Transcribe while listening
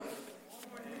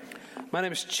My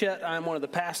name is Chet. I'm one of the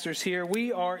pastors here.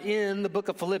 We are in the book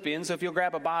of Philippians, so if you'll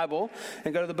grab a Bible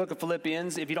and go to the book of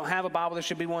Philippians. If you don't have a Bible, there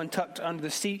should be one tucked under the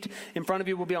seat in front of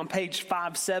you. We'll be on page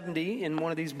 570 in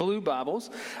one of these blue Bibles.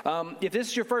 If this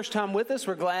is your first time with us,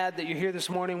 we're glad that you're here this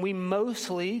morning. We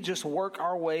mostly just work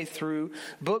our way through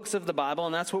books of the Bible,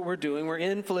 and that's what we're doing. We're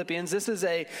in Philippians. This is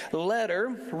a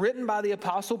letter written by the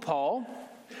Apostle Paul.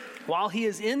 While he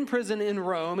is in prison in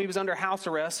Rome, he was under house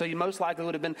arrest, so he most likely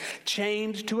would have been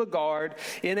chained to a guard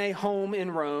in a home in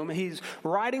Rome. He's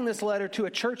writing this letter to a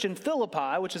church in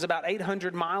Philippi, which is about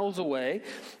 800 miles away,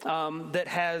 that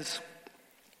has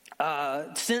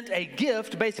sent a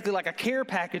gift, basically like a care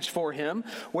package for him,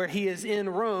 where he is in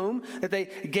Rome, that they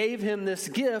gave him this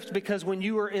gift because when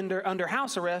you were under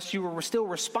house arrest, you were still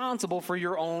responsible for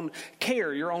your own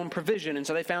care, your own provision. And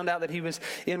so they found out that he was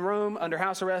in Rome under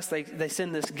house arrest. They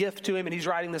send this gift to him, and he's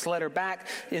writing this letter back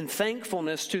in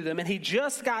thankfulness to them. And he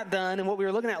just got done in what we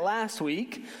were looking at last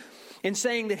week in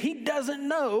saying that he doesn't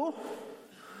know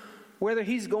whether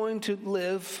he's going to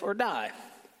live or die.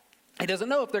 He doesn't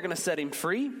know if they're going to set him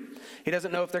free. He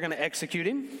doesn't know if they're going to execute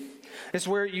him. It's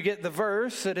where you get the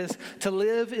verse that is, to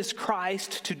live is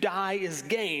Christ, to die is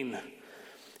gain.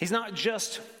 He's not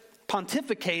just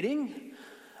pontificating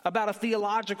about a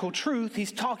theological truth.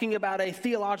 He's talking about a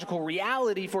theological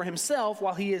reality for himself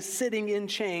while he is sitting in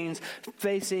chains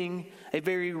facing a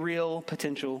very real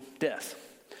potential death.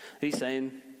 He's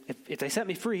saying, if they set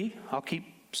me free, I'll keep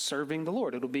serving the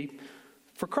Lord. It'll be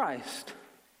for Christ.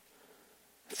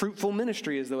 Fruitful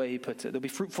ministry is the way he puts it. There'll be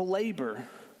fruitful labor.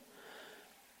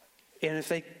 And if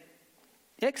they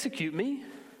execute me,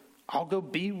 I'll go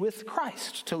be with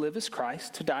Christ. To live is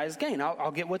Christ, to die is gain.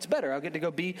 I'll get what's better. I'll get to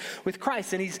go be with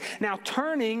Christ. And he's now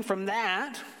turning from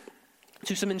that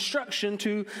to some instruction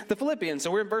to the Philippians. So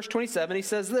we're in verse 27. He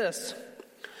says this: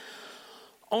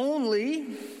 only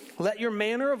let your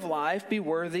manner of life be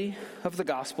worthy of the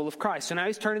gospel of Christ. So now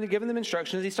he's turning to giving them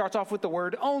instructions. He starts off with the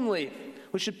word only,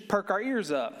 which should perk our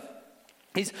ears up.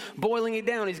 He's boiling it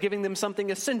down. He's giving them something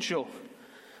essential.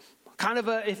 Kind of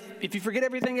if you forget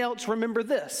everything else, remember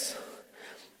this.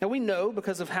 Now we know,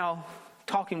 because of how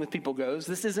talking with people goes,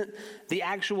 this isn't the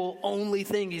actual only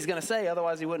thing he's going to say.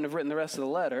 Otherwise he wouldn't have written the rest of the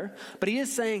letter. But he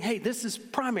is saying, hey, this is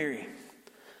primary.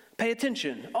 Pay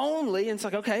attention. Only, and it's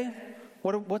like, okay,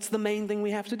 what's the main thing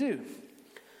we have to do?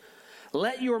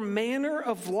 Let your manner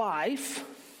of life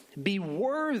be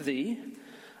worthy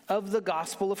of the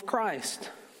gospel of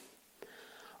Christ.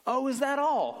 Oh, is that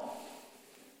all?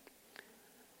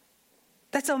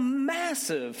 That's a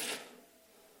massive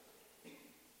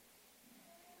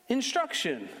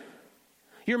instruction.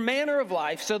 Your manner of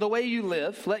life, so the way you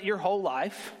live, let your whole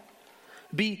life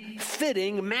be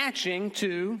fitting, matching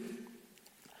to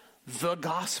the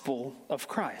gospel of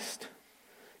Christ.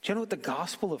 Do you know what the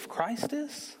gospel of Christ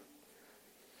is?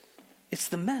 It's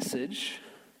the message,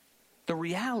 the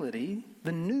reality,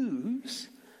 the news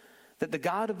that the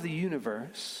God of the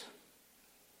universe,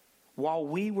 while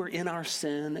we were in our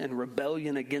sin and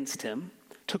rebellion against him,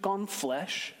 took on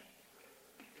flesh,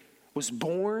 was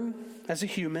born as a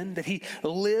human, that he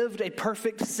lived a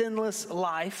perfect, sinless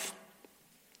life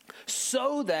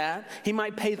so that he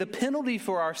might pay the penalty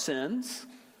for our sins.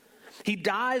 He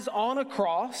dies on a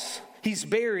cross. He's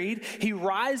buried. He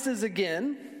rises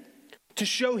again to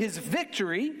show his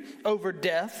victory over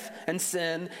death and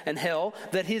sin and hell,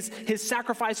 that his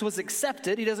sacrifice was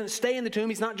accepted. He doesn't stay in the tomb.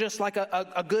 He's not just like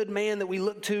a good man that we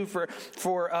look to for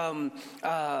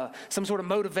some sort of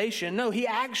motivation. No, he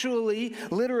actually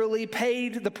literally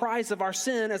paid the price of our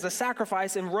sin as a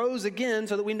sacrifice and rose again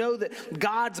so that we know that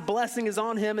God's blessing is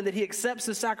on him and that he accepts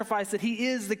his sacrifice, that he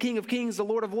is the King of Kings, the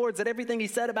Lord of Lords, that everything he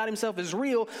said about himself is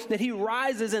real, that he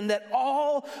rises, and that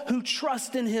all who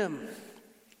trust in him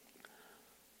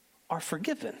are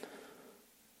forgiven.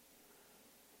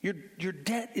 Your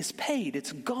debt is paid.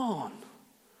 It's gone.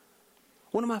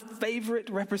 One of my favorite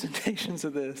representations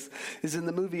of this is in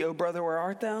the movie Oh Brother, Where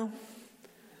Art Thou?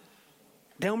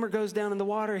 Delmer goes down in the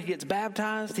water. He gets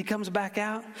baptized. He comes back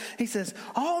out. He says,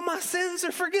 all my sins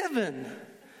are forgiven.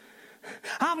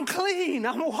 I'm clean.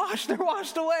 I'm washed. They're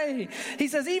washed away. He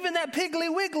says, even that Piggly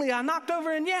Wiggly I knocked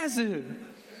over in Yazoo.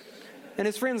 And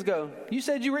his friends go, you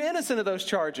said you were innocent of those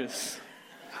charges.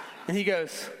 And he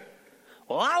goes,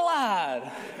 well, I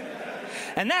lied.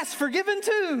 And that's forgiven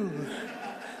too.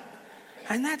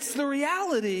 And that's the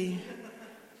reality.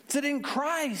 It's that in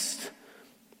Christ,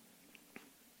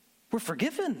 we're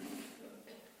forgiven.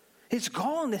 It's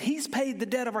gone, that he's paid the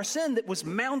debt of our sin that was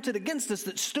mounted against us,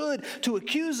 that stood to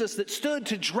accuse us, that stood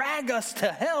to drag us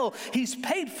to hell. He's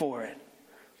paid for it.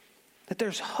 That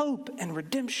there's hope and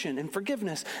redemption and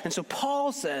forgiveness. And so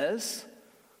Paul says,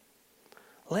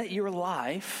 let your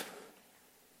life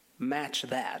match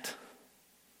that.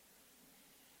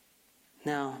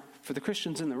 Now, for the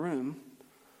Christians in the room,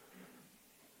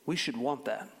 we should want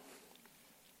that.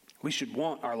 We should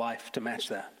want our life to match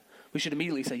that. We should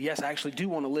immediately say, yes, I actually do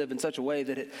want to live in such a way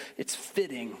that it's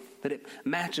fitting, that it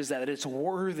matches that it's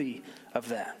worthy of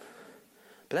that.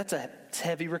 But that's a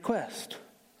heavy request.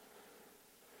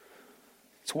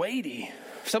 It's weighty.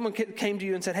 If someone came to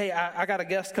you and said, hey, I got a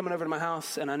guest coming over to my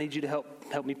house, and I need you to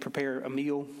help me prepare a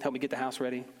meal, help me get the house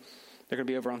ready. They're going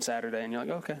to be over on Saturday. And you're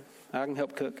like, okay, I can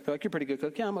help cook. They're like, you're a pretty good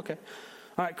cook. Yeah, I'm okay.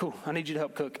 All right, cool. I need you to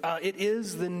help cook. It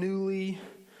is the newly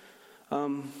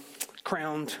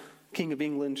crowned King of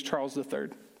England, Charles III.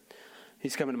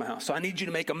 He's coming to my house. So I need you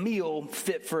to make a meal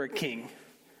fit for a king.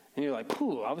 And you're like,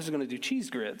 pooh, I was just going to do cheese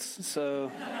grits.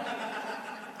 So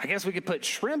I guess we could put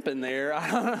shrimp in there.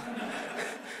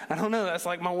 I don't know. That's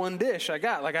like my one dish I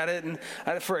got. Like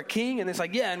for a king. And it's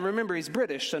like, yeah, and remember he's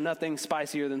British, so nothing's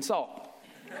spicier than salt.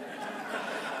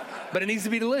 But it needs to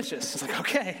be delicious. It's like,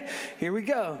 okay, here we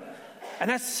go. And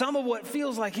that's some of what it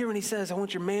feels like here when he says, I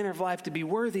want your manner of life to be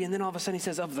worthy. And then all of a sudden he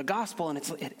says, of the gospel. And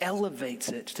it elevates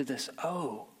it to this,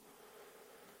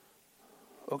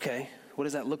 okay, what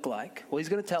does that look like? Well, he's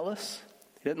going to tell us.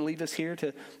 He doesn't leave us here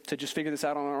to just figure this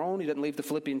out on our own. He doesn't leave the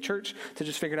Philippian church to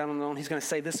just figure it out on their own. He's going to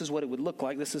say this is what it would look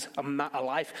like. This is a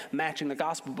life matching the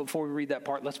gospel. But before we read that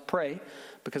part, let's pray.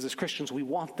 Because as Christians, we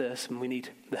want this and we need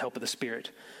the help of the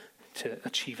Spirit to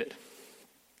achieve it.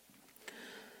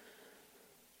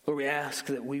 Lord, we ask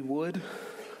that we would,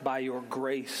 by your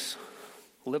grace,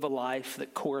 live a life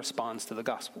that corresponds to the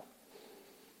gospel.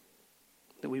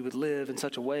 That we would live in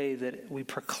such a way that we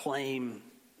proclaim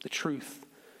the truth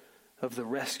of the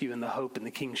rescue and the hope and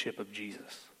the kingship of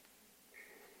Jesus.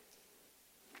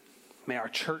 May our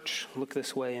church look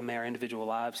this way, and may our individual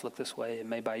lives look this way, and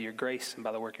may by your grace and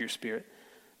by the work of your Spirit,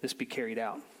 this be carried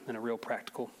out in a real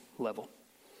practical level.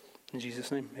 In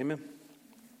Jesus' name, amen.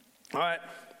 All right.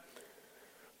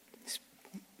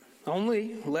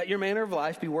 Only let your manner of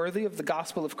life be worthy of the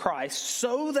gospel of Christ,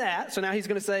 so now he's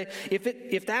going to say,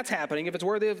 if that's happening, if it's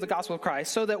worthy of the gospel of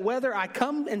Christ, so that whether I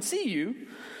come and see you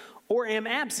or am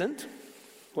absent,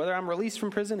 whether I'm released from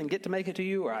prison and get to make it to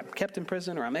you, or I'm kept in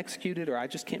prison, or I'm executed, or I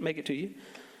just can't make it to you,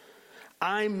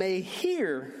 I may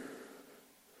hear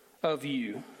of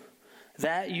you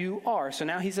that you are. So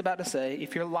now he's about to say,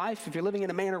 if you're living in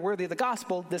a manner worthy of the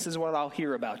gospel, this is what I'll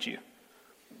hear about you.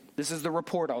 This is the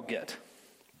report I'll get.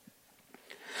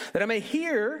 That I may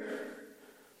hear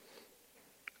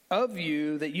of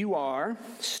you that you are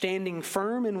standing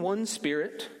firm in one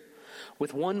spirit,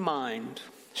 with one mind,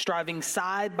 striving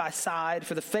side by side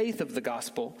for the faith of the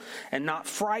gospel, and not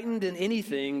frightened in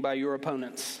anything by your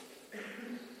opponents.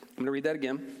 I'm going to read that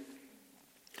again.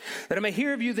 That I may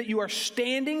hear of you that you are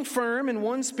standing firm in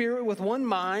one spirit with one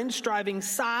mind, striving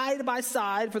side by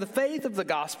side for the faith of the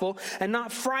gospel, and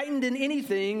not frightened in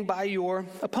anything by your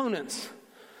opponents.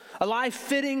 A life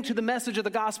fitting to the message of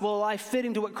the gospel, a life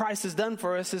fitting to what Christ has done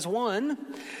for us, is one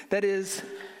that is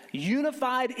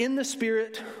unified in the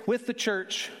Spirit with the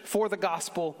church for the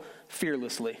gospel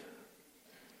fearlessly.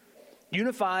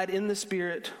 Unified in the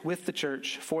Spirit with the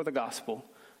church for the gospel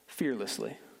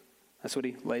fearlessly. That's what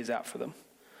he lays out for them.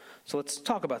 So let's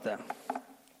talk about that.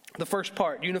 The first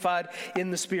part, unified in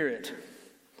the Spirit.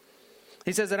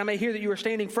 He says that I may hear that you are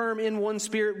standing firm in one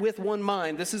spirit with one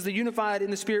mind. This is the unified in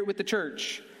the Spirit with the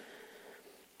church.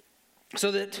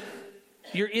 So that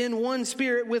you're in one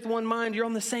spirit with one mind, you're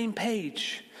on the same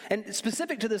page. And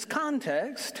specific to this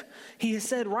context, he has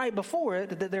said right before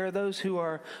it that there are those who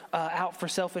are out for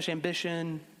selfish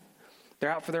ambition. They're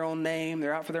out for their own name.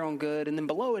 They're out for their own good. And then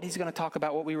below it, he's going to talk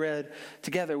about what we read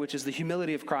together, which is the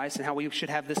humility of Christ and how we should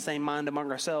have this same mind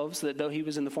among ourselves, that though he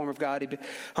was in the form of God, he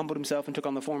humbled himself and took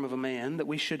on the form of a man, that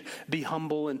we should be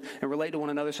humble and relate to one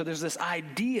another. So there's this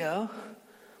idea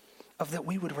of that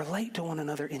we would relate to one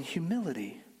another in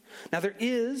humility. Now there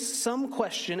is some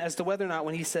question as to whether or not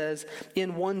when he says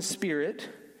in one spirit,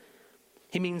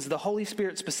 he means the Holy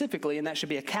Spirit specifically, and that should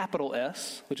be a capital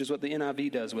S, which is what the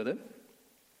NIV does with it.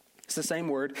 It's the same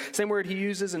word he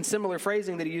uses in similar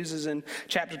phrasing that he uses in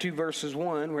chapter 2, verses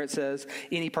 1, where it says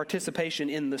any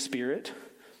participation in the Spirit.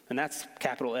 And that's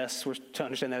capital S, we're to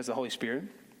understand that as the Holy Spirit.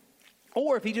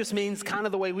 Or if he just means kind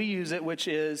of the way we use it, which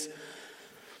is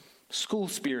school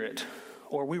spirit,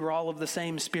 or we were all of the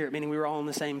same spirit, meaning we were all on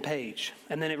the same page.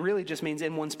 And then it really just means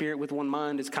in one spirit with one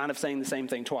mind is kind of saying the same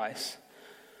thing twice.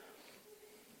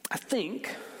 I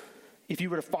think if you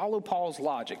were to follow Paul's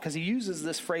logic, because he uses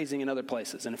this phrasing in other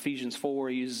places, in Ephesians 4,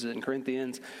 he uses it in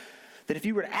Corinthians, that if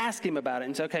you were to ask him about it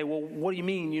and say, okay, well, what do you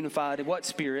mean unified? What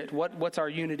spirit? What's our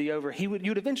unity over?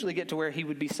 You'd eventually get to where he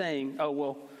would be saying, oh,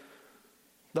 well,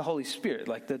 the Holy Spirit,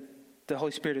 like the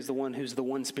Holy Spirit is the one who's the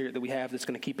one spirit that we have that's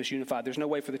going to keep us unified. There's no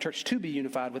way for the church to be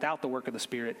unified without the work of the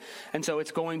Spirit. And so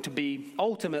it's going to be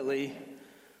ultimately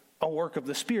a work of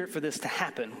the Spirit for this to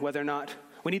happen, whether or not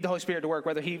we need the Holy Spirit to work,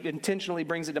 whether he intentionally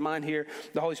brings it to mind here,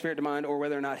 the Holy Spirit to mind, or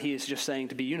whether or not he is just saying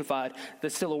to be unified.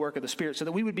 That's still a work of the Spirit, so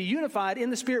that we would be unified in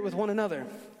the Spirit with one another,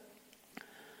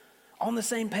 on the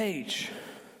same page.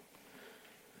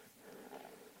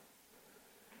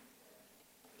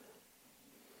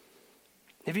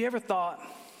 Have you ever thought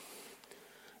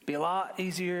it'd be a lot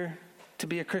easier to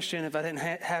be a Christian if I didn't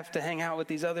have to hang out with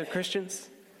these other Christians?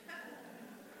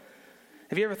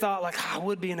 Have you ever thought, like, I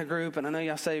would be in a group, and I know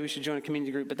y'all say we should join a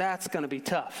community group, but that's going to be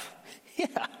tough.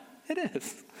 Yeah, it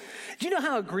is. Do you know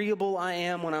how agreeable I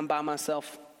am when I'm by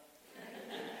myself?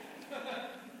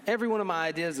 Every one of my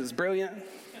ideas is brilliant.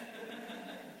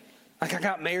 Like, I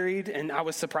got married, and I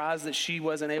was surprised that she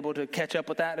wasn't able to catch up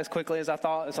with that as quickly as I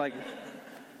thought. It's like,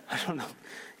 I don't know.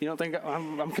 You don't think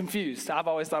I'm confused. I've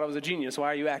always thought I was a genius. Why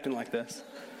are you acting like this?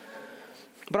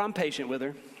 But I'm patient with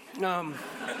her.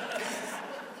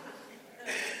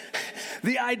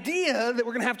 The idea that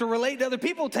we're going to have to relate to other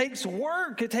people takes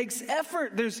work. It takes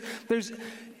effort. There's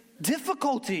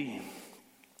difficulty.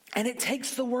 And it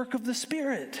takes the work of the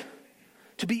Spirit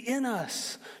to be in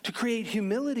us, to create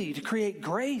humility, to create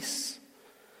grace.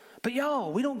 But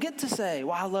y'all, we don't get to say,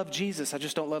 well, I love Jesus, I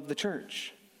just don't love the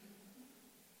church.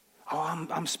 Oh,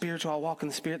 I'm spiritual, I walk in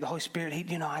the Spirit. The Holy Spirit,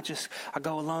 I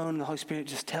go alone, and the Holy Spirit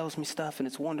just tells me stuff, and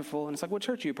it's wonderful. And it's like, what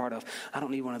church are you a part of? I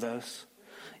don't need one of those.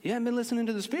 You haven't been listening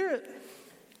to the Spirit.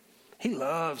 He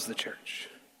loves the church.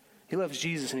 He loves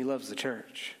Jesus, and he loves the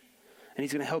church. And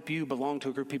he's going to help you belong to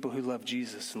a group of people who love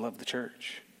Jesus and love the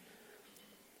church.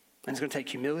 And it's going to take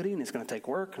humility, and it's going to take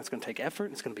work, and it's going to take effort,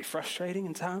 and it's going to be frustrating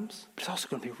in times. But it's also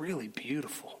going to be really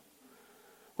beautiful.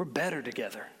 We're better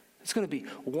together. It's going to be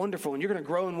wonderful, and you're going to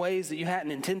grow in ways that you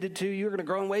hadn't intended to. You're going to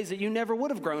grow in ways that you never would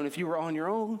have grown if you were on your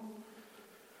own.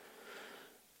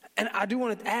 And I do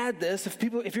want to add this.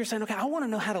 If you're saying, okay, I want to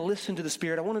know how to listen to the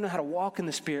Spirit, I want to know how to walk in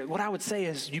the Spirit, what I would say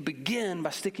is you begin by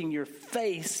sticking your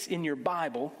face in your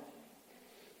Bible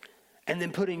and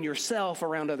then putting yourself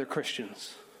around other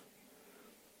Christians.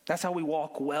 That's how we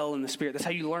walk well in the Spirit. That's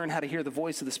how you learn how to hear the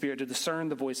voice of the Spirit, to discern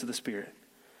the voice of the Spirit.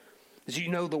 As you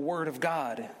know the Word of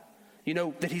God. You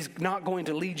know that he's not going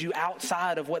to lead you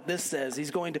outside of what this says. He's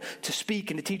going to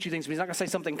speak and to teach you things, but he's not going to say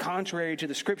something contrary to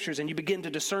the Scriptures, and you begin to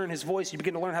discern his voice. You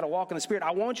begin to learn how to walk in the Spirit. I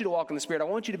want you to walk in the Spirit. I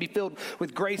want you to be filled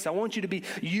with grace. I want you to be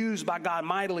used by God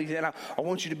mightily, and I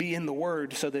want you to be in the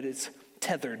Word so that it's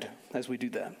tethered as we do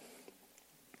that,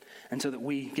 and so that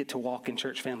we get to walk in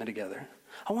church family together.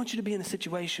 I want you to be in a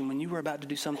situation when you were about to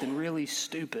do something really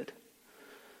stupid,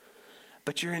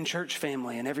 but you're in church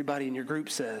family, and everybody in your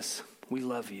group says, we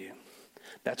love you.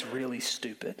 That's really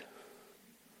stupid.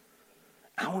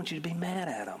 I want you to be mad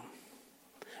at them.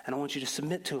 And I want you to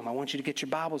submit to them. I want you to get your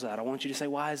Bibles out. I want you to say,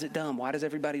 why is it dumb? Why does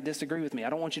everybody disagree with me? I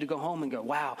don't want you to go home and go,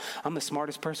 wow, I'm the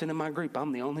smartest person in my group.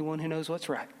 I'm the only one who knows what's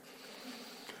right.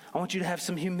 I want you to have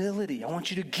some humility. I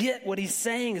want you to get what he's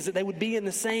saying is that they would be in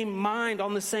the same mind,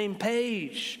 on the same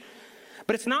page.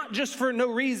 But it's not just for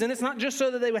no reason. It's not just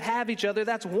so that they would have each other.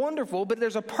 That's wonderful, but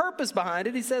there's a purpose behind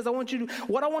it. He says,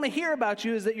 what I want to hear about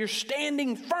you is that you're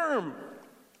standing firm.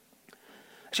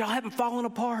 That y'all haven't fallen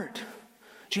apart.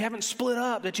 That you haven't split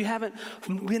up. That you haven't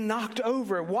been knocked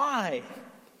over. Why?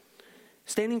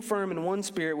 Standing firm in one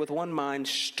spirit with one mind,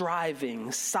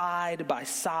 striving side by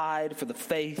side for the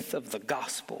faith of the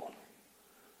gospel.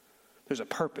 There's a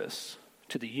purpose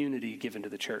to the unity given to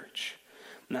the church,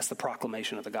 and that's the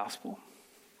proclamation of the gospel.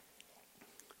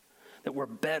 That we're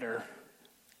better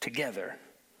together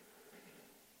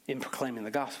in proclaiming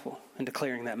the gospel and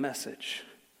declaring that message.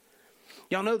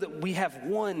 Y'all know that we have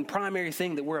one primary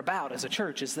thing that we're about as a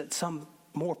church is that some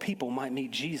more people might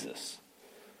meet Jesus.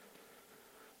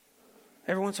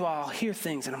 Every once in a while I'll hear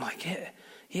things and I'm like,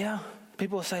 yeah.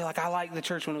 People will say, like, I liked the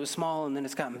church when it was small and then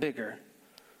it's gotten bigger.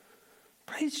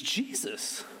 Praise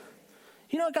Jesus.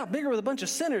 You know, it got bigger with a bunch of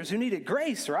sinners who needed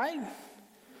grace, right?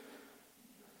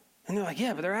 And they're like,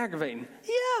 yeah, but they're aggravating.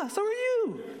 Yeah, so are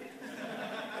you.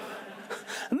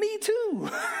 Me too.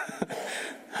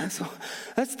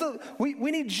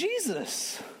 We need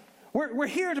Jesus. We're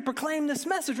here to proclaim this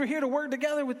message. We're here to work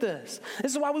together with this.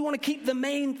 This is why we want to keep the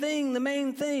main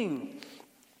thing.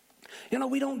 You know,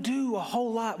 we don't do a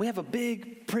whole lot. We have a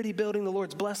big, pretty building the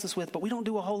Lord's blessed us with, but we don't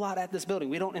do a whole lot at this building.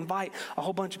 We don't invite a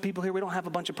whole bunch of people here. We don't have a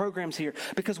bunch of programs here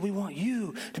because we want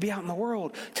you to be out in the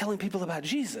world telling people about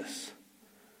Jesus.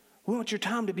 We want your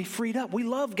time to be freed up. We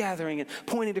love gathering and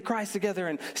pointing to Christ together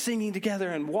and singing together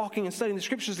and walking and studying the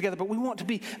scriptures together, but we want to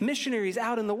be missionaries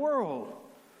out in the world.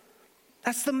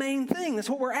 That's the main thing. That's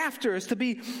what we're after, is to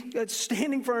be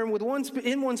standing firm with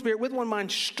in one spirit, with one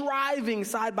mind, striving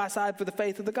side by side for the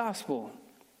faith of the gospel.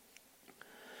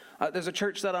 There's a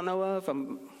church that I know of.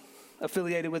 I'm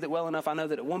affiliated with it well enough. I know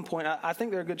that at one point, I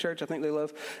think they're a good church. I think they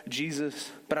love Jesus.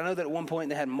 But I know that at one point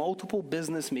they had multiple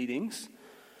business meetings,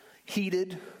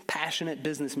 heated, passionate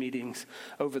business meetings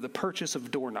over the purchase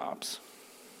of doorknobs.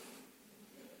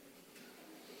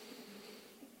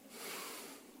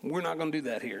 We're not going to do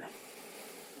that here,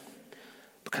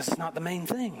 because it's not the main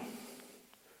thing.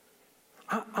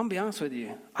 I'm going to be honest with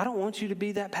you. I don't want you to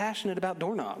be that passionate about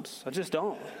doorknobs. I just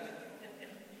don't.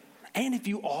 And if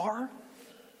you are,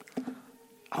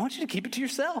 I want you to keep it to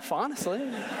yourself, honestly.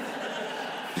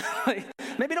 Like,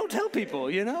 maybe don't tell people,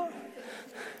 you know?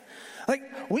 Like,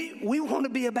 we want to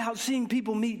be about seeing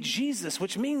people meet Jesus,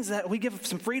 which means that we give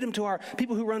some freedom to our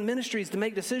people who run ministries to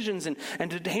make decisions and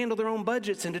to handle their own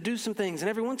budgets and to do some things. And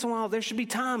every once in a while, there should be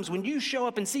times when you show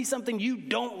up and see something you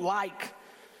don't like.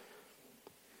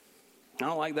 I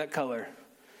don't like that color.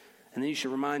 And then you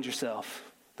should remind yourself,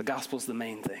 the gospel's the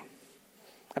main thing.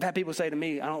 I've had people say to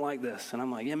me, I don't like this. And I'm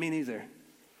like, yeah, me neither.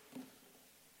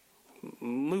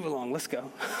 Move along, let's go.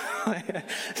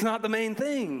 It's not the main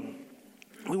thing.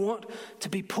 We want to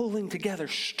be pulling together,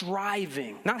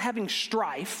 striving, not having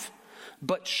strife,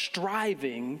 but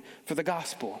striving for the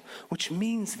gospel, which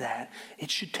means that it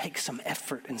should take some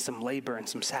effort and some labor and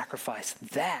some sacrifice.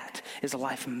 That is a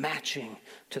life matching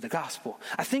to the gospel.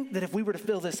 I think that if we were to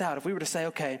fill this out, if we were to say,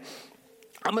 okay,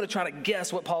 I'm going to try to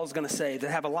guess what Paul is going to say, to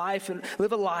have a life and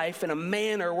live a life in a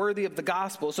manner worthy of the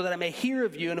gospel so that I may hear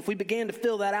of you. And if we began to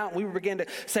fill that out and we began to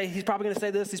say, he's probably going to say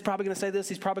this, he's probably going to say this,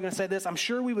 he's probably going to say this, I'm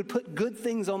sure we would put good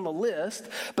things on the list,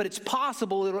 but it's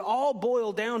possible it would all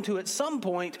boil down to, at some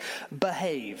point,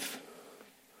 behave,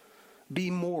 be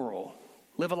moral,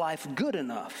 live a life good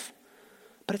enough.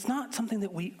 But it's not something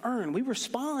that we earn. We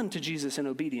respond to Jesus in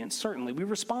obedience, certainly. We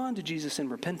respond to Jesus in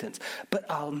repentance. But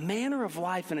a manner of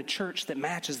life in a church that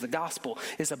matches the gospel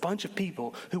is a bunch of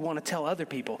people who want to tell other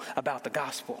people about the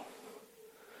gospel.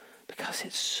 Because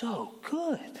it's so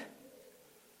good.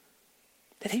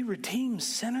 That he redeems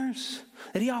sinners,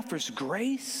 that he offers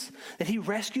grace, that he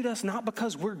rescued us not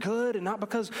because we're good and not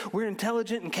because we're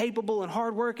intelligent and capable and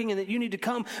hardworking and that you need to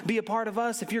come be a part of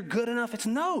us if you're good enough.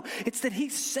 It's that he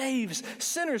saves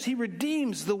sinners. He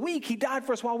redeems the weak. He died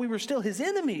for us while we were still his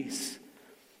enemies.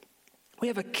 We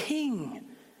have a king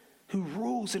who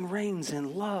rules and reigns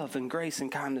in love and grace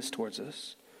and kindness towards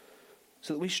us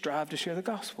so that we strive to share the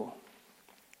gospel.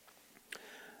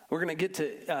 We're going to get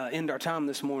to end our time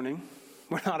this morning.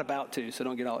 We're not about to, so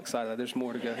don't get all excited. There's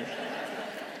more to go here.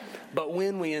 But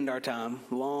when we end our time,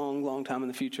 long time in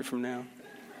the future from now,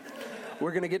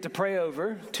 we're going to get to pray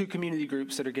over 2 community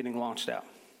groups that are getting launched out.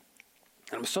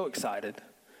 And I'm so excited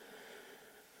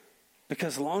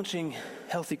because launching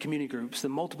healthy community groups, the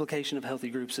multiplication of healthy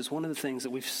groups, is one of the things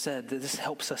that we've said that this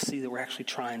helps us see that we're actually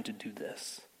trying to do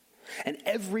this. And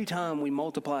every time we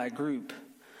multiply a group,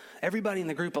 everybody in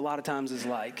the group a lot of times is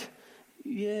like,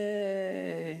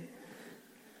 yay.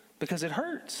 Because it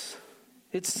hurts.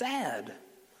 It's sad.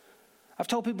 I've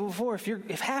told people before,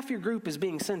 if half your group is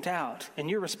being sent out and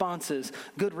your response is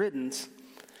good riddance,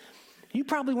 you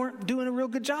probably weren't doing a real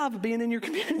good job of being in your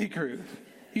community group.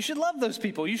 You should love those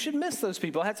people. You should miss those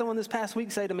people. I had someone this past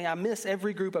week say to me, I miss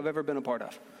every group I've ever been a part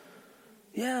of.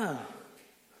 Yeah,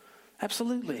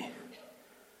 absolutely.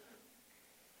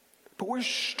 But we're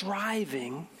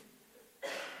striving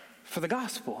for the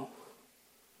gospel.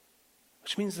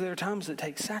 Which means there are times it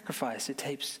takes sacrifice, it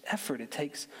takes effort, it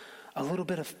takes a little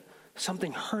bit of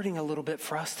something hurting a little bit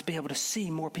for us to be able to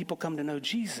see more people come to know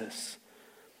Jesus.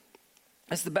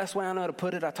 That's the best way I know how to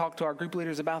put it. I talk to our group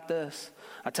leaders about this.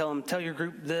 I tell them, tell your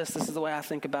group this is the way I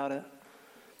think about it.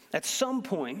 At some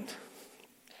point,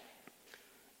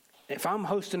 if I'm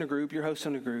hosting a group, you're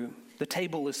hosting a group, the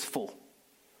table is full.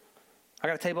 I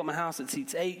got a table at my house that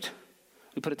seats 8.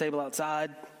 We put a table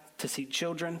outside to seat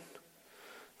children.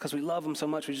 Because we love them so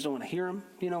much, we just don't want to hear them,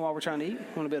 while we're trying to eat.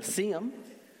 We want to be able to see them.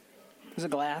 There's a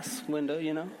glass window,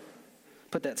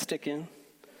 Put that stick in.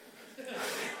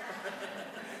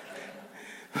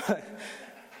 But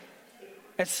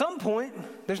at some point,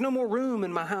 there's no more room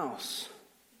in my house.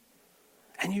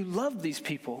 And you love these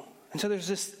people. And so there's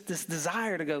this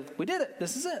desire to go, we did it.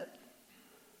 This is it.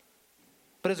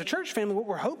 But as a church family, what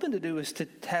we're hoping to do is to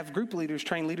have group leaders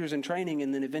train leaders in training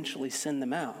and then eventually send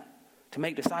them out to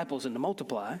make disciples and to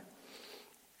multiply.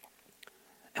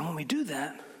 And when we do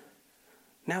that,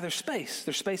 Now there's space.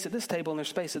 There's space at this table and there's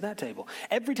space at that table.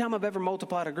 Every time I've ever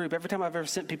multiplied a group, every time I've ever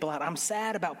sent people out, I'm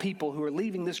sad about people who are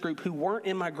leaving this group who weren't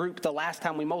in my group the last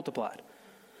time we multiplied.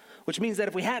 Which means that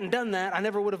if we hadn't done that, I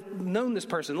never would have known this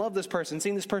person, loved this person,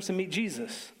 seen this person meet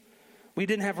Jesus. We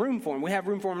didn't have room for him. We have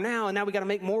room for him now, and now we got to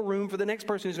make more room for the next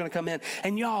person who's going to come in.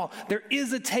 And y'all, there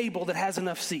is a table that has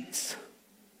enough seats.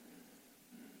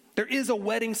 There is a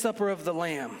wedding supper of the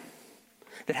Lamb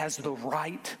that has the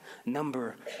right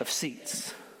number of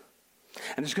seats.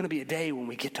 And there's going to be a day when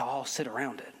we get to all sit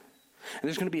around it. And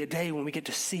there's going to be a day when we get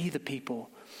to see the people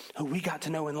who we got to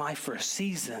know in life for a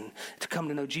season to come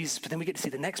to know Jesus. But then we get to see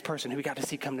the next person who we got to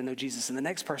see come to know Jesus, and the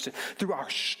next person through our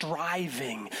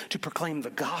striving to proclaim the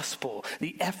gospel,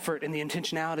 the effort and the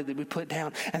intentionality that we put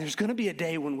down. And there's going to be a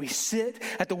day when we sit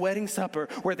at the wedding supper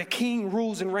where the King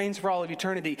rules and reigns for all of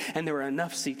eternity, and there are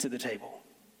enough seats at the table.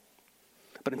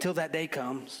 But until that day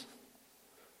comes,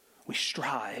 we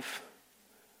strive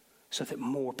so that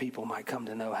more people might come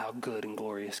to know how good and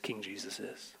glorious King Jesus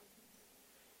is.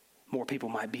 More people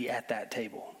might be at that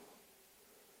table.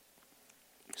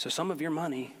 So some of your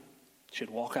money should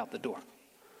walk out the door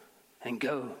and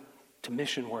go to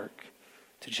mission work,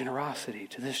 to generosity,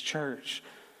 to this church.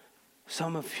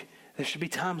 There should be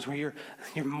times where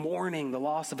you're mourning the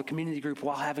loss of a community group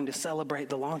while having to celebrate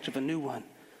the launch of a new one.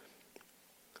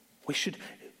 We should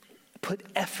put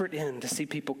effort in to see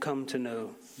people come to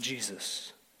know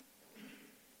Jesus.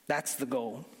 That's the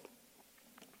goal.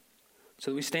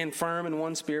 So we stand firm in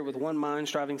one spirit with one mind,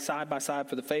 striving side by side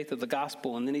for the faith of the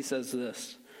gospel. And then he says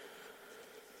this,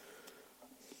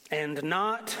 and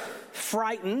not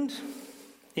frightened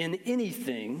in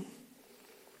anything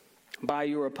by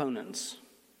your opponents.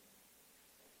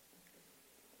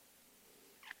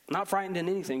 Not frightened in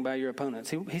anything by your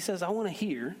opponents. He says, I want to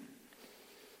hear,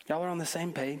 y'all are on the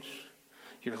same page.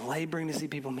 You're laboring to see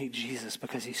people meet Jesus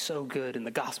because he's so good and the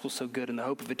gospel's so good and the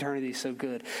hope of eternity is so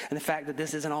good. And the fact that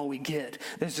this isn't all we get.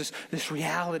 There's just this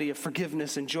reality of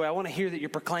forgiveness and joy. I want to hear that you're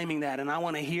proclaiming that, and I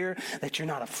want to hear that you're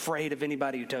not afraid of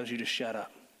anybody who tells you to shut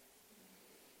up.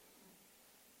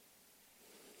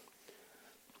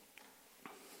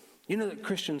 You know that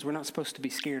Christians, we're not supposed to be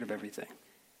scared of everything.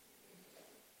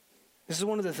 This is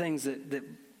one of the things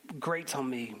that grates on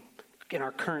me in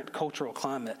our current cultural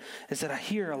climate, is that I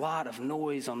hear a lot of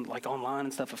noise on like online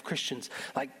and stuff of Christians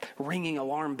like ringing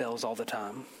alarm bells all the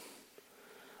time.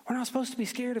 We're not supposed to be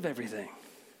scared of everything.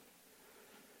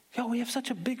 Yo, we have such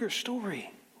a bigger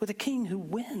story with a king who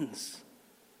wins.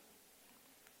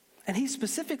 And he's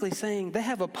specifically saying they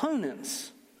have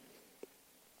opponents.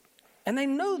 And they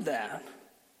know that.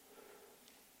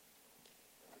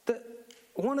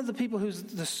 One of the people who's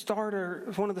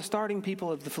one of the starting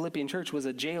people of the Philippian church was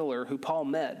a jailer who Paul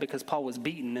met because Paul was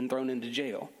beaten and thrown into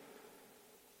jail.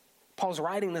 Paul's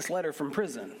writing this letter from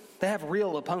prison. They have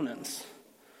real opponents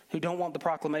who don't want the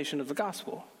proclamation of the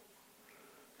gospel.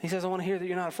 He says, I want to hear that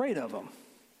you're not afraid of them.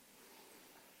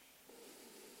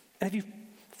 And if you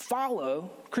follow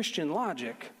Christian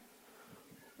logic,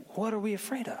 what are we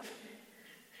afraid of?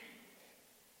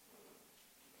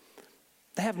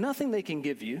 They have nothing they can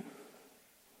give you.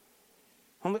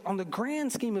 On the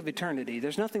grand scheme of eternity,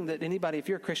 there's nothing that anybody, if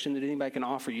you're a Christian, that anybody can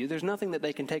offer you. There's nothing that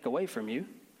they can take away from you.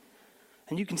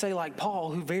 And you can say like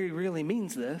Paul, who very rarely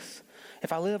means this,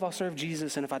 if I live, I'll serve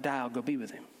Jesus, and if I die, I'll go be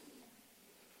with him.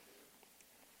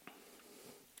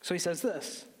 So he says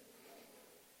this,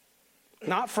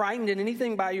 not frightened in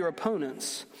anything by your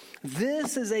opponents.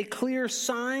 This is a clear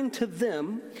sign to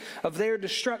them of their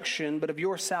destruction, but of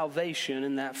your salvation,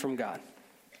 and that from God.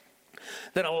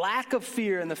 That a lack of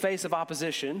fear in the face of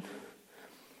opposition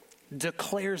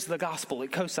declares the gospel.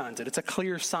 It cosigns it. It's a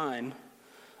clear sign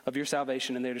of your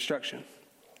salvation and their destruction.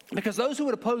 Because those who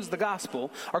would oppose the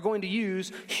gospel are going to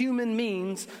use human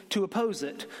means to oppose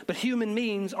it. But human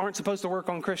means aren't supposed to work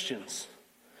on Christians.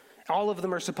 All of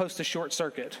them are supposed to short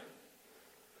circuit.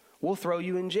 We'll throw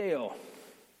you in jail.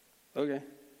 Okay.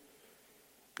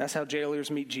 That's how jailers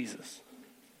meet Jesus.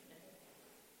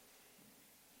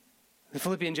 The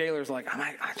Philippian jailer is like,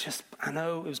 I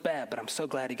know it was bad, but I'm so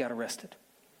glad he got arrested.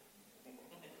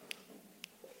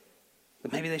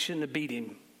 But maybe they shouldn't have beat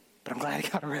him, but I'm glad he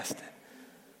got arrested.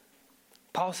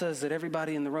 Paul says that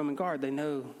everybody in the Roman guard, they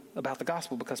know about the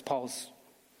gospel because Paul's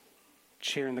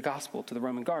sharing the gospel to the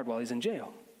Roman guard while he's in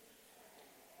jail.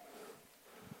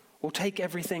 We'll take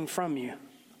everything from you.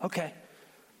 Okay,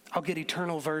 I'll get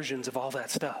eternal versions of all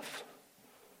that stuff.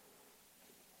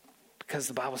 Because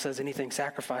the Bible says anything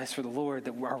sacrificed for the Lord,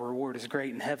 that our reward is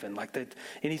great in heaven. Like that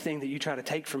anything that you try to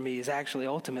take from me is actually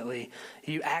ultimately,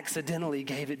 you accidentally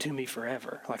gave it to me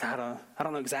forever. Like I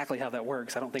don't know exactly how that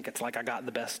works. I don't think it's like I got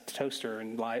the best toaster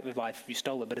in life if you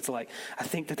stole it. But it's like, I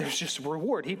think that there's just a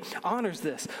reward. He honors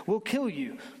this. We'll kill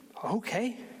you.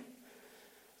 Okay.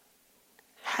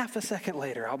 Half a second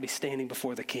later, I'll be standing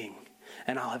before the king,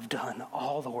 and I'll have done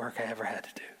all the work I ever had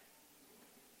to do.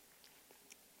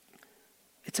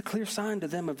 It's a clear sign to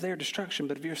them of their destruction,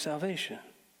 but of your salvation.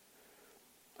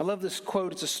 I love this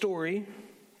quote. It's a story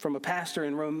from a pastor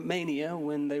in Romania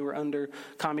when they were under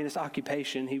communist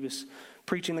occupation. He was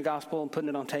preaching the gospel and putting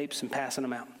it on tapes and passing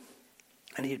them out.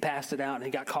 And he had passed it out, and he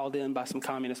got called in by some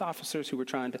communist officers who were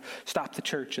trying to stop the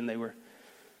church, and they were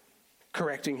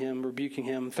correcting him, rebuking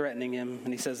him, threatening him.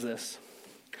 And he says this: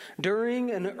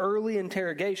 "During an early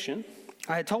interrogation,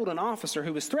 I had told an officer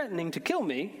who was threatening to kill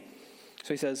me,"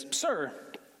 so he says, "Sir,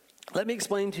 let me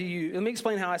explain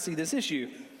how I see this issue.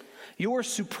 Your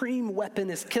supreme weapon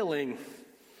is killing.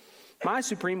 My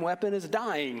supreme weapon is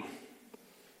dying.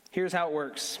 Here's how it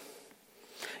works.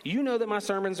 You know that my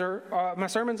sermons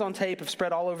on tape have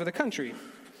spread all over the country.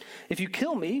 If you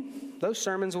kill me, those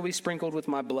sermons will be sprinkled with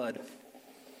my blood.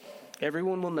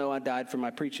 Everyone will know I died for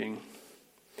my preaching.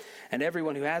 And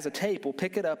everyone who has a tape will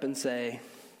pick it up and say,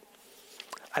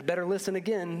 I'd better listen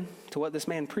again to what this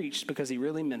man preached because he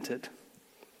really meant it.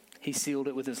 He sealed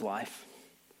it with his life.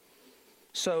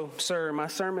 So, sir, my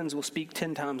sermons will speak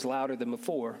 10 times louder than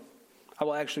before. I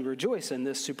will actually rejoice in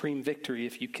this supreme victory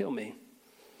if you kill me."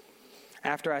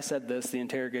 After I said this, the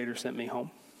interrogator sent me home.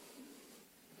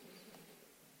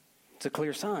 It's a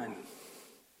clear sign.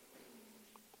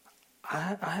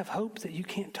 I have hope that you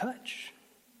can't touch.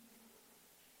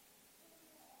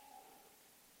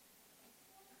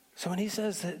 So when he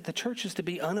says that the church is to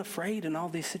be unafraid in all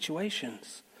these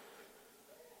situations,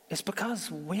 it's because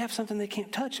we have something they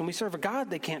can't touch, and we serve a God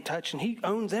they can't touch, and he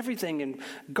owns everything and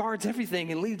guards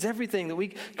everything and leads everything, that we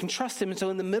can trust him. And so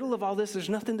in the middle of all this, there's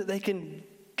nothing that they can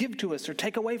give to us or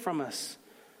take away from us.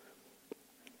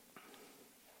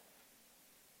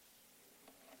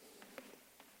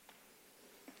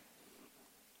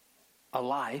 A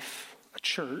life, a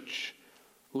church,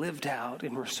 lived out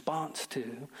in response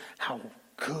to how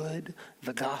good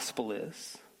the gospel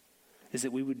is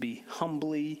that we would be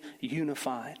humbly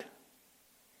unified,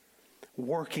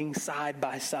 working side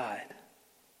by side,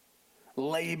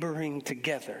 laboring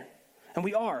together. And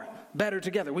we are better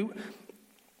together.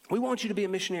 We want you to be a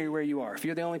missionary where you are. If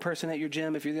you're the only person at your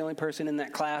gym, if you're the only person in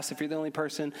that class, if you're the only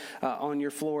person on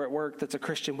your floor at work that's a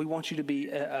Christian, we want you to be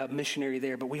a missionary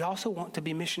there. But we also want to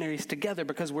be missionaries together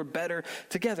because we're better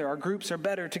together. Our groups are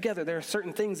better together. There are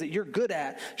certain things that you're good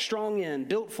at, strong in,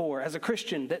 built for as a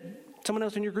Christian that someone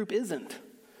else in your group isn't.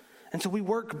 And so we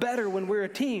work better when we're a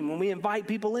team, when we invite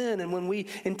people in, and when we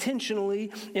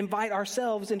intentionally invite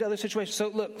ourselves into other situations. So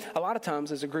look, a lot of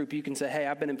times as a group, you can say, hey,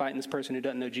 I've been inviting this person who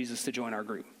doesn't know Jesus to join our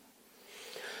group.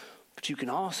 But you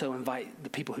can also invite the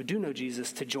people who do know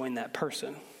Jesus to join that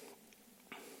person.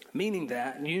 Meaning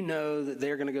that you know that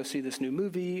they're going to go see this new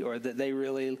movie, or that they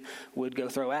really would go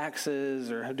throw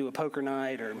axes or do a poker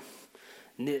night or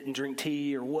knit and drink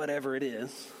tea or whatever it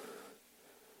is.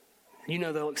 You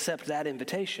know they'll accept that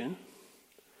invitation.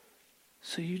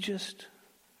 So you just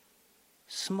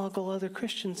smuggle other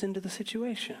Christians into the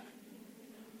situation.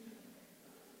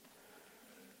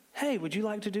 Hey, would you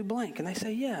like to do blank? And they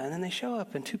say, yeah. And then they show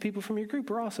up, and 2 people from your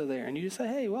group are also there. And you just say,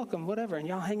 hey, welcome, whatever. And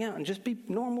y'all hang out and just be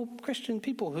normal Christian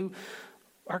people who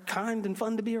are kind and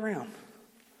fun to be around.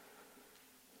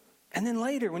 And then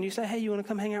later, when you say, hey, you want to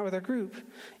come hang out with our group,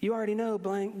 you already know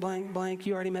blank, blank, blank.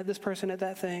 You already met this person at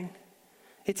that thing.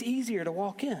 It's easier to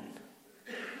walk in.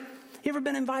 You ever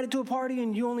been invited to a party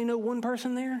and you only know one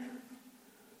person there?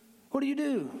 What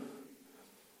do?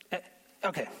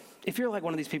 Okay, if you're like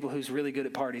one of these people who's really good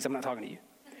at parties, I'm not talking to you.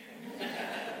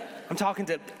 I'm talking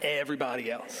to everybody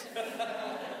else.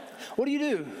 What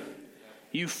do?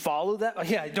 You follow that? Oh,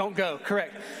 yeah, don't go.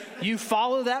 Correct. You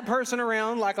follow that person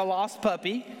around like a lost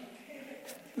puppy.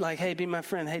 Like, hey, be my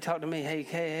friend. Hey, talk to me.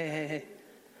 Hey.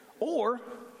 Or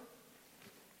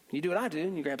you do what I do,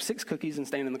 and you grab 6 cookies and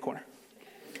stand in the corner.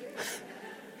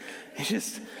 It's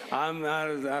just, I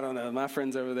don't know. My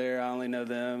friend's over there. I only know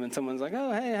them. And someone's like,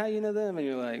 oh, hey, how you know them? And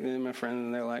you're like, they're my friend.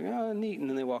 And they're like, oh, neat. And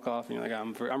then they walk off, and you're like,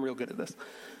 I'm real good at this.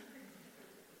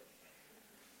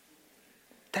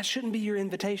 That shouldn't be your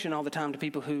invitation all the time to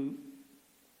people who,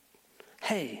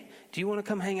 hey, do you want to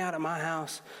come hang out at my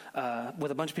house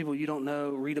with a bunch of people you don't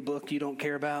know, read a book you don't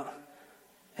care about,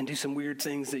 and do some weird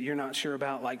things that you're not sure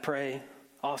about, like pray?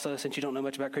 Also, since you don't know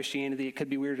much about Christianity, it could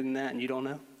be weirder than that, and you don't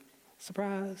know.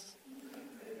 Surprise.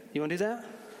 You want to do that?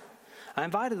 I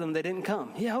invited them. They didn't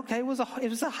come. Yeah, okay. It was a high,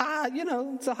 it's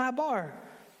a high bar.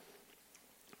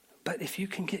 But if you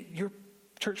can get your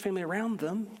church family around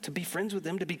them, to be friends with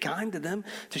them, to be kind to them,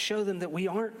 to show them that we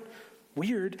aren't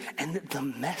weird and that the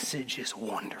message is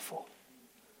wonderful.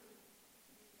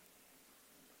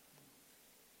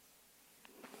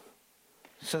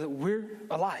 So that we're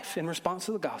alive in response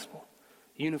to the gospel,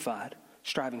 unified,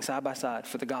 striving side by side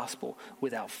for the gospel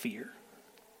without fear.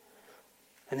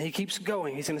 And then he keeps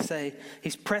going. He's going to say,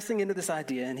 he's pressing into this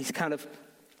idea and he's kind of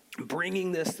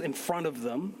bringing this in front of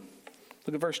them.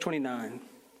 Look at verse 29.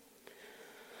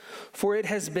 For it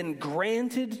has been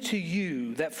granted to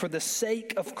you that for the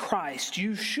sake of Christ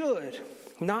you should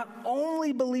not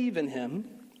only believe in him,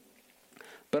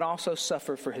 but also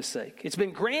suffer for his sake. It's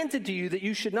been granted to you that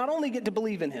you should not only get to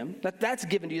believe in him, that's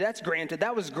given to you, that's granted,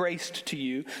 that was graced to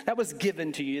you, that was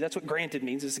given to you. That's what granted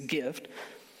means, it's a gift.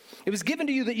 It was given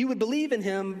to you that you would believe in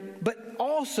him, but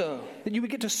also that you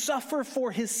would get to suffer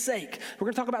for his sake. We're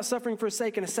going to talk about suffering for his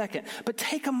sake in a second. But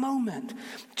take a moment.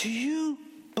 Do you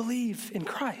believe in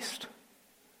Christ?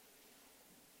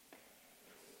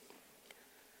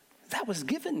 That was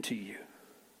given to you.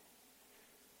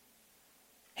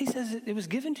 He says it was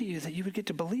given to you that you would get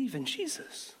to believe in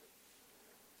Jesus.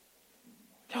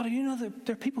 Y'all, do you know that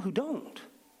there are people who don't?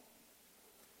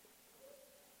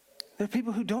 There are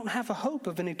people who don't have a hope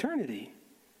of an eternity.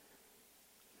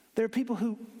 There are people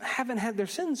who haven't had their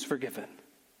sins forgiven.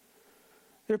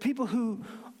 There are people who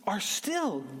are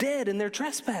still dead in their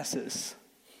trespasses.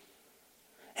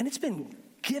 And it's been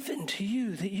given to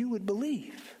you that you would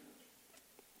believe.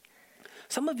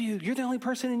 Some of you, you're the only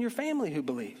person in your family who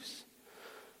believes.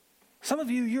 Some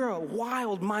of you, you're a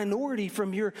wild minority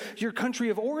from your country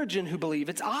of origin who believe.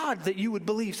 It's odd that you would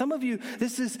believe. Some of you,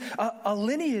 this is a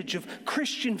lineage of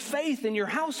Christian faith in your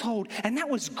household, and that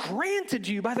was granted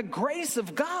to you by the grace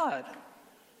of God.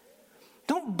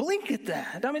 Don't blink at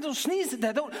that. I mean, don't sneeze at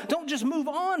that. Don't just move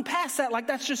on past that like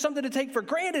that's just something to take for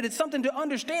granted. It's something to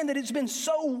understand that it's been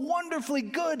so wonderfully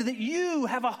good that you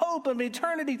have a hope of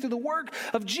eternity through the work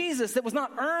of Jesus that was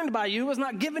not earned by you, was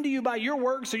not given to you by your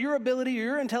works or your ability or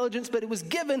your intelligence, but it was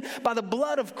given by the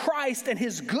blood of Christ and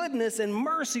his goodness and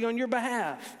mercy on your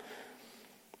behalf.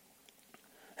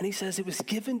 And he says it was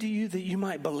given to you that you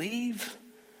might believe.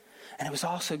 And it was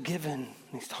also given,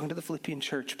 and he's talking to the Philippian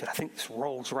church, but I think this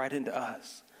rolls right into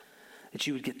us, that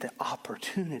you would get the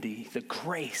opportunity, the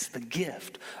grace, the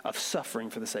gift of suffering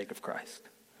for the sake of Christ.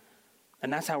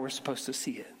 And that's how we're supposed to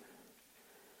see it.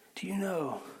 Do you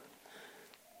know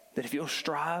that if you'll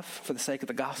strive for the sake of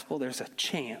the gospel, there's a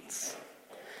chance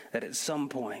that at some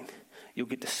point you'll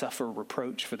get to suffer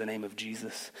reproach for the name of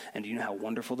Jesus? And do you know how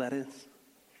wonderful that is?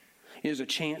 There's a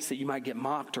chance that you might get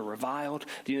mocked or reviled.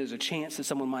 Do you know there's a chance that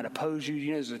someone might oppose you? Do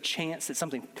you know there's a chance that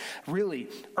something really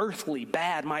earthly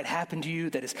bad might happen to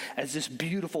you that is as this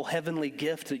beautiful heavenly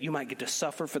gift that you might get to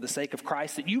suffer for the sake of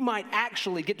Christ, that you might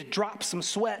actually get to drop some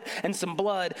sweat and some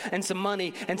blood and some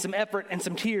money and some effort and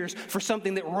some tears for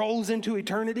something that rolls into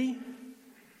eternity?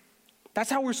 That's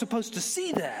how we're supposed to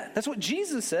see that. That's what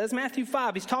Jesus says, Matthew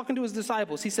 5. He's talking to his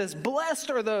disciples. He says,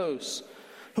 blessed are those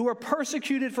who are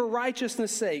persecuted for righteousness'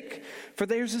 sake, for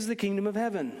theirs is the kingdom of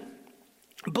heaven.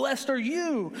 Blessed are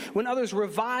you when others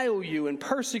revile you and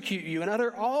persecute you and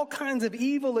utter all kinds of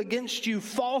evil against you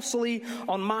falsely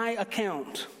on my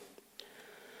account.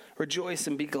 Rejoice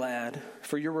and be glad,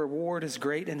 for your reward is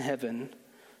great in heaven,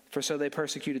 for so they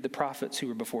persecuted the prophets who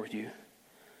were before you.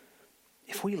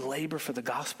 If we labor for the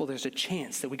gospel, there's a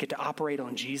chance that we get to operate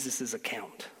on Jesus'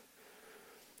 account.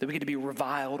 That we get to be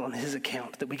reviled on his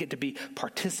account, that we get to be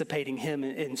participating him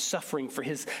in suffering for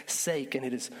his sake, and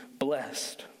it is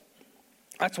blessed.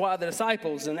 That's why the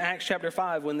disciples in Acts chapter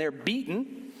 5, when they're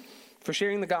beaten for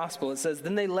sharing the gospel, it says,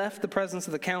 then they left the presence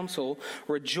of the council,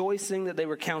 rejoicing that they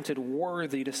were counted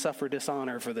worthy to suffer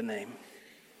dishonor for the name.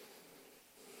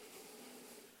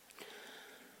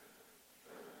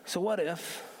 So what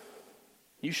if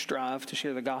you strive to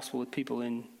share the gospel with people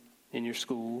in your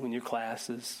school, in your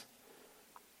classes?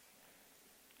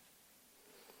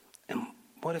 And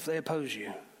what if they oppose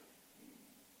you?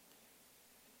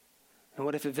 And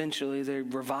what if eventually they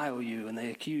revile you and they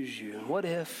accuse you? And what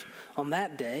if on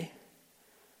that day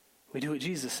we do what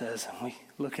Jesus says and we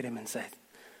look at him and say,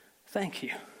 thank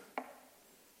you.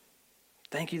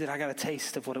 Thank you that I got a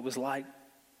taste of what it was like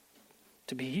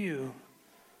to be you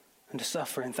and to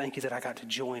suffer. And thank you that I got to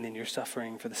join in your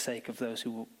suffering for the sake of those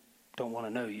who don't want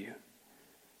to know you.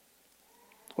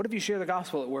 What if you share the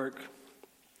gospel at work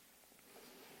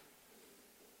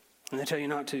and they tell you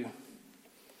not to,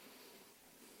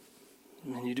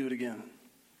 and then you do it again?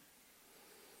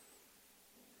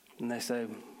 And they say,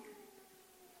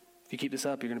 If you keep this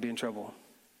up, you're going to be in trouble.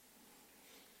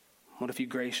 What if you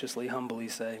graciously, humbly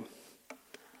say,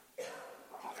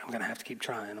 I'm going to have to keep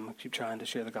trying. I'm going to keep trying to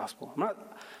share the gospel.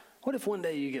 What if one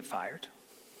day you get fired?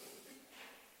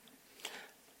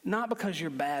 Not because you're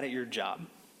bad at your job.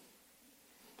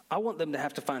 I want them to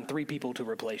have to find 3 people to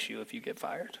replace you if you get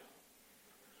fired.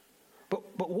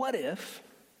 But what if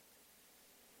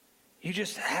you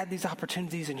just had these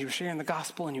opportunities and you were sharing the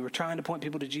gospel and you were trying to point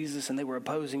people to Jesus and they were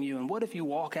opposing you? And what if you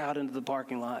walk out into the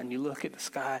parking lot and you look at the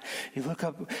sky, you look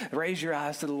up, raise your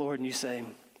eyes to the Lord and you say,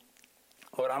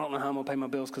 Lord, I don't know how I'm going to pay my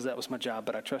bills because that was my job,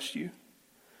 but I trust you.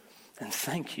 And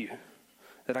thank you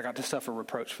that I got to suffer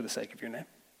reproach for the sake of your name.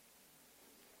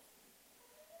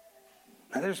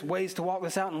 Now, there's ways to walk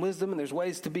this out in wisdom, and there's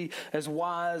ways to be as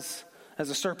wise as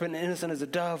a serpent and innocent as a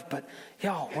dove, but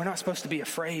y'all, we're not supposed to be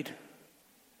afraid.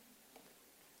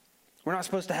 We're not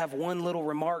supposed to have one little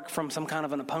remark from some kind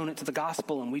of an opponent to the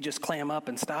gospel and we just clam up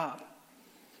and stop.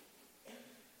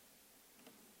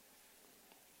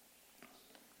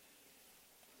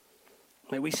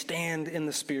 May we stand in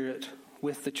the Spirit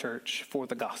with the church for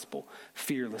the gospel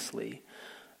fearlessly,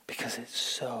 because it's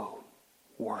so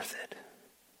worth it.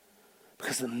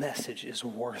 Because the message is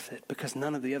worth it. Because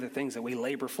none of the other things that we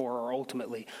labor for are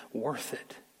ultimately worth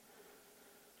it.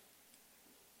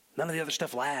 None of the other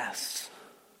stuff lasts.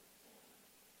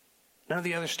 None of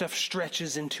the other stuff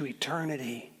stretches into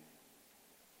eternity.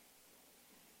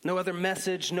 No other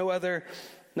message, no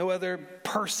other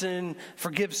person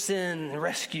forgives sin and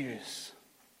rescues.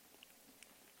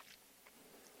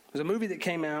 There's a movie that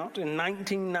came out in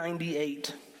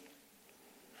 1998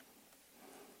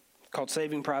 called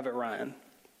Saving Private Ryan.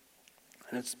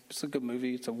 And it's a good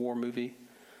movie. It's a war movie.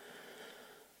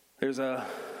 There's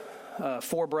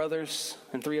 4 brothers,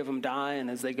 and 3 of them die. And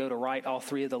as they go to write all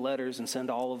 3 of the letters and send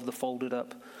all of the folded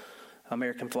up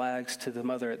American flags to the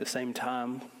mother at the same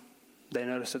time, they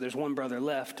notice that there's one brother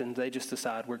left, and they just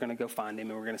decide we're going to go find him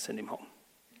and we're going to send him home.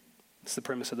 It's the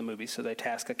premise of the movie. So they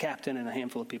task a captain and a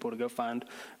handful of people to go find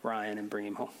Ryan and bring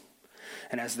him home.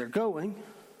 And as they're going,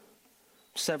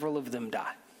 several of them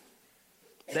die.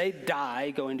 They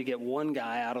die going to get one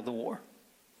guy out of the war.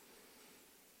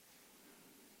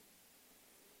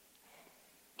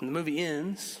 And the movie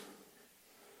ends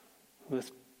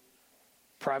with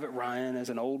Private Ryan as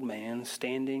an old man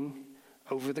standing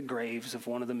over the graves of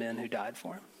one of the men who died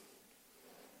for him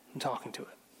and talking to it.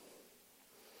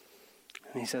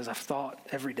 And he says, I've thought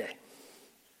every day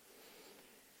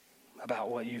about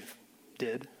what you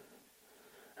did,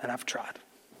 and I've tried.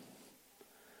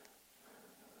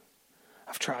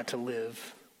 I've tried to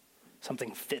live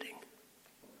something fitting.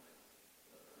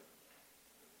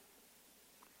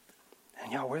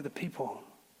 And y'all, we're the people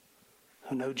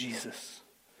who know Jesus,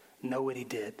 know what he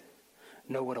did,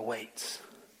 know what awaits.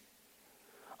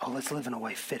 Oh, let's live in a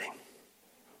way fitting.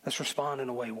 Let's respond in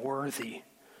a way worthy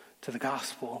to the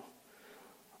gospel.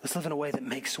 Let's live in a way that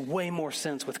makes way more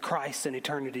sense with Christ and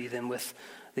eternity than with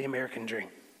the American dream.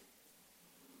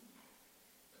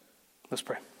 Let's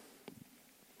pray.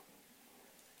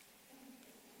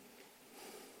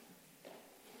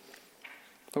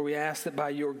 Lord, we ask that by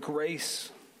your grace,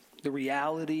 the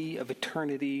reality of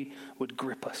eternity would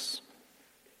grip us.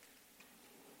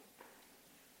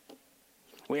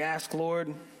 We ask,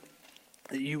 Lord,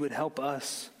 that you would help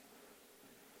us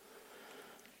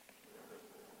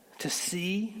to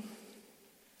see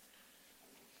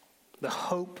the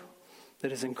hope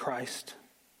that is in Christ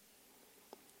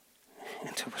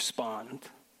and to respond,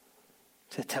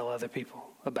 to tell other people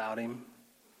about him.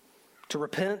 To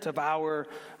repent of our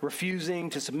refusing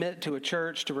to submit to a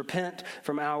church, to repent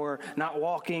from our not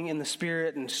walking in the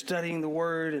Spirit and studying the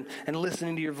Word and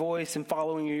listening to your voice and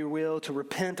following your will, to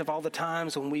repent of all the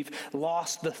times when we've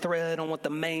lost the thread on what the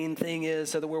main thing is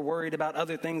so that we're worried about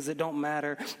other things that don't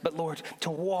matter. But Lord,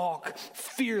 to walk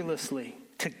fearlessly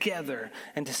together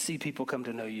and to see people come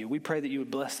to know you. We pray that you would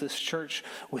bless this church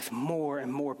with more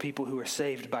and more people who are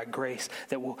saved by grace,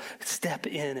 that will step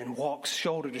in and walk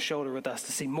shoulder to shoulder with us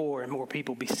to see more and more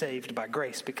people be saved by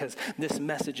grace, because this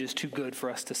message is too good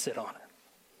for us to sit on it.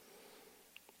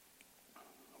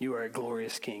 You are a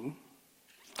glorious King,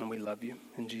 and we love you.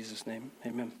 In Jesus' name,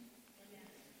 amen.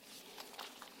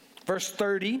 Verse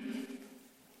 30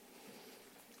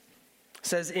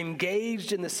 says,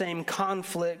 engaged in the same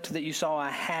conflict that you saw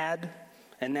I had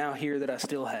and now hear that I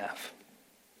still have.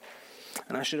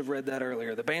 And I should have read that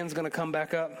earlier. The band's going to come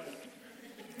back up.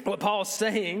 What Paul's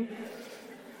saying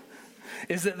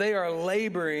is that they are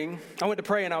laboring. I went to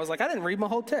pray and I was like, I didn't read my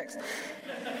whole text.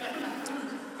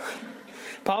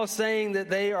 Paul's saying that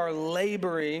they are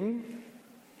laboring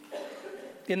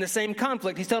in the same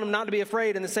conflict. He's telling them not to be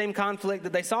afraid in the same conflict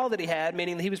that they saw that he had,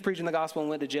 meaning that he was preaching the gospel and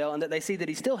went to jail, and that they see that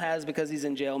he still has because he's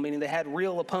in jail, meaning they had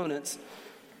real opponents.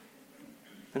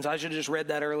 And so I should have just read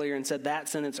that earlier and said that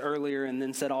sentence earlier and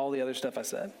then said all the other stuff I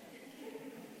said.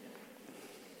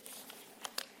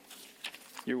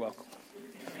 You're welcome.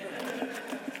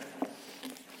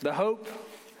 The hope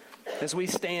as we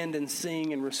stand and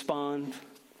sing and respond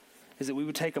is that we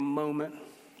would take a moment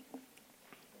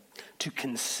to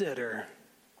consider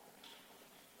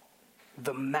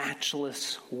the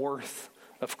matchless worth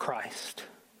of Christ.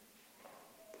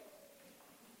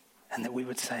 And that we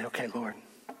would say, okay, Lord,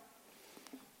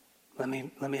 let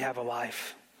me have a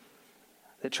life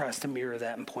that tries to mirror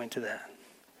that and point to that.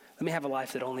 Let me have a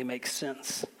life that only makes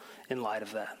sense in light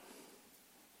of that.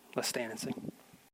 Let's stand and sing.